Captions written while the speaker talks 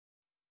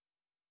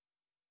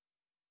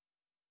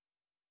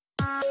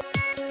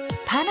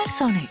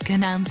Panasonic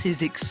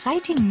announces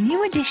exciting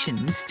new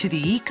additions to the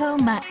Eco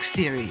Max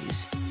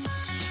series.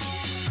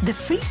 The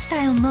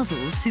Freestyle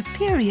nozzle's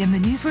superior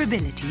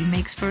maneuverability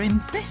makes for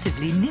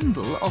impressively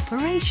nimble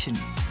operation.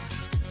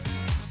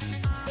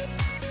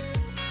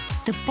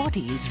 The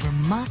body is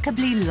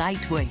remarkably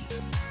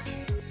lightweight.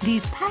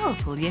 These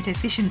powerful yet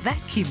efficient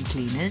vacuum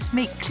cleaners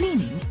make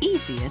cleaning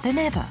easier than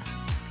ever.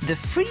 The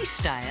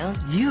Freestyle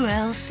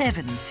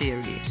UL7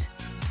 series.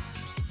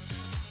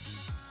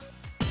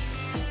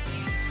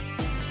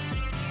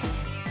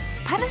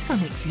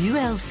 Panasonic's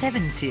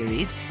UL7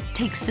 series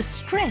takes the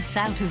stress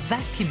out of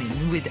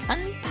vacuuming with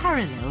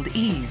unparalleled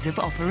ease of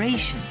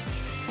operation.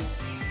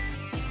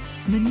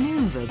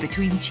 Maneuver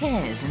between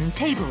chairs and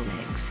table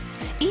legs.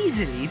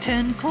 Easily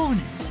turn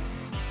corners.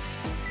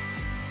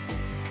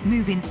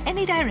 Move in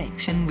any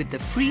direction with the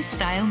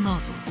Freestyle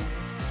nozzle.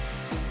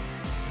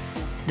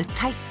 The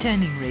tight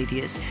turning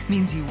radius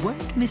means you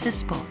won't miss a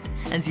spot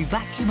as you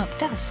vacuum up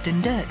dust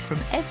and dirt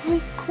from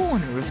every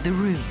corner of the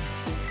room.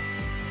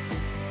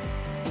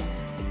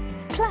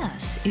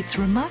 Plus, it's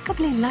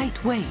remarkably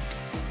lightweight,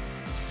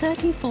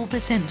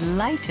 34%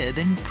 lighter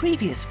than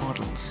previous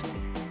models.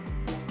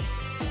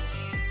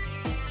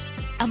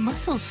 A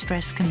muscle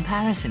stress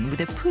comparison with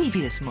a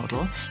previous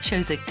model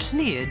shows a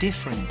clear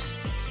difference.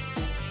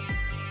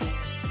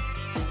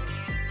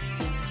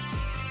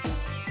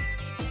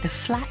 The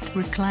flat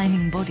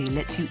reclining body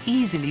lets you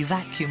easily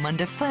vacuum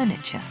under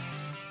furniture.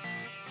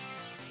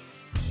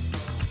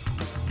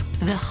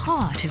 The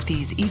heart of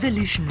these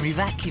evolutionary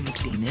vacuum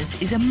cleaners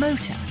is a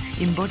motor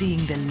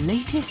embodying the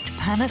latest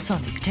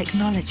Panasonic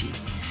technology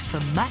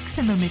for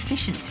maximum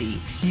efficiency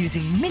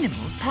using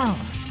minimal power.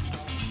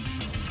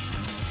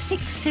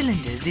 6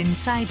 cylinders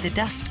inside the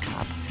dust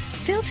cup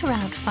filter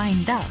out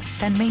fine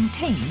dust and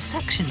maintain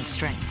suction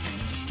strength.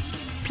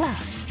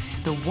 Plus,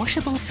 the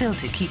washable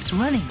filter keeps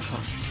running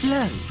costs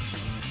low.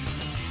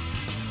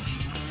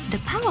 The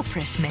power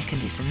press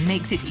mechanism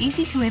makes it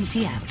easy to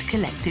empty out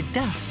collected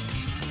dust.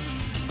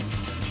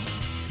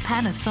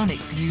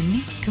 Panasonic's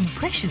unique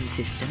compression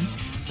system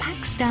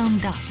packs down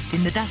dust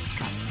in the dust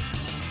cup,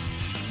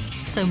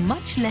 so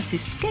much less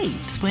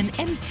escapes when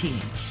emptying.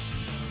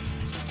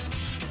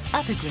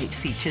 Other great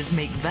features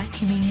make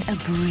vacuuming a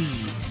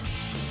breeze.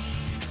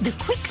 The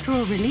quick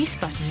draw release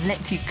button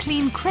lets you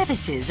clean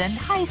crevices and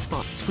high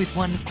spots with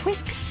one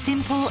quick,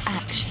 simple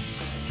action.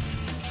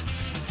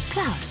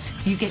 Plus,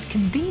 you get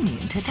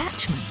convenient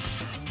attachments.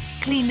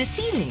 Clean the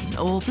ceiling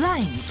or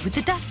blinds with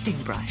the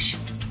dusting brush.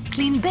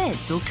 Clean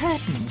beds or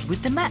curtains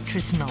with the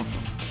mattress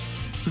nozzle.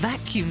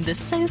 Vacuum the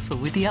sofa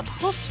with the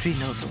upholstery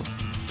nozzle.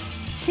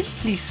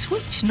 Simply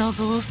switch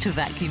nozzles to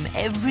vacuum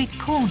every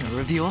corner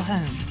of your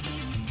home.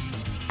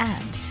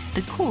 And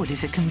the cord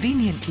is a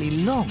conveniently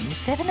long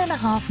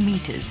 7.5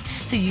 meters,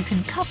 so you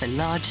can cover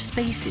large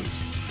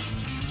spaces.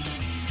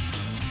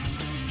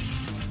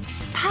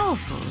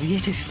 Powerful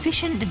yet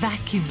efficient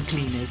vacuum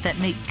cleaners that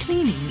make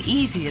cleaning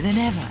easier than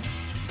ever.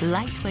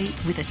 Lightweight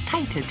with a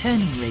tighter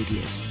turning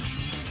radius.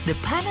 The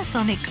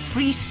Panasonic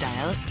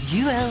Freestyle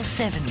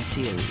UL7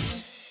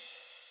 series.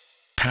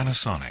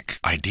 Panasonic.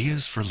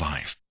 Ideas for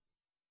life.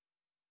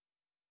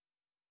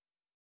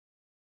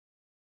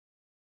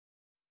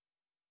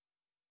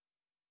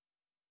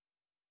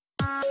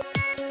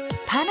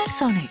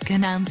 Panasonic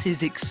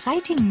announces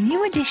exciting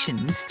new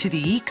additions to the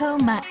Eco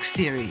Max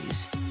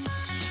series.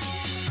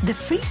 The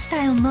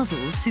Freestyle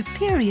nozzle's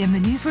superior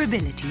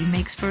maneuverability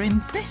makes for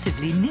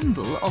impressively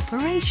nimble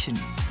operation.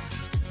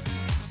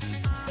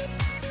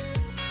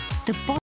 The